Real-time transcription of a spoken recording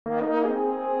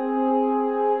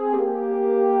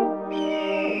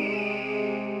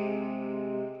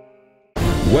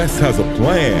Wes has a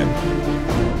plan,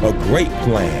 a great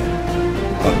plan,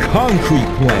 a concrete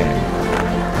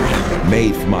plan,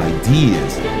 made from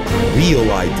ideas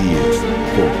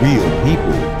for real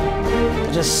people.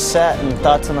 I just sat and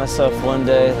thought to myself one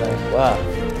day, like, wow,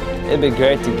 it'd be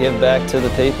great to give back to the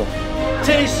people.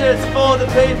 T-shirts for the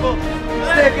people,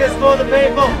 stickers for the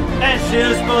people, and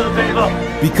shoes for the people.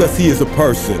 Because he is a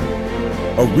person,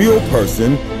 a real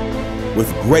person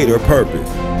with greater purpose.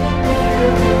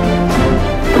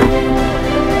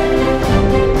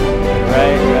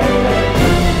 Right.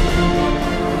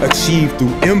 Achieved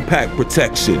through impact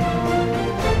protection,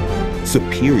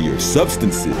 superior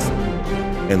substances,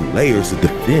 and layers of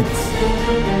defense.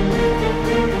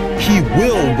 He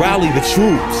will rally the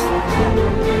troops.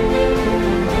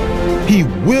 He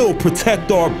will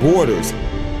protect our borders.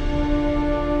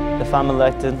 If I'm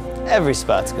elected, every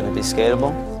spot's gonna be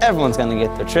skatable. Everyone's gonna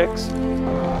get their tricks.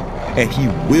 And he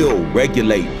will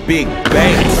regulate big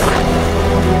banks.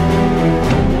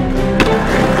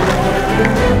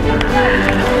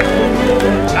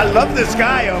 I love this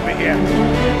guy over here.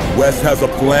 Wes has a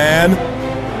plan,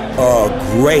 a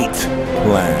great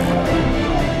plan.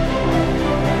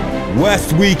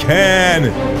 Wes We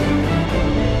Can!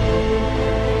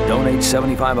 Donate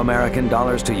 75 American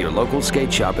dollars to your local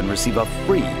skate shop and receive a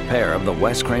free pair of the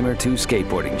Wes Kremer 2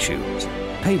 skateboarding shoes.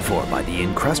 Paid for by the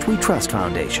In Crust We Trust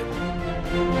Foundation.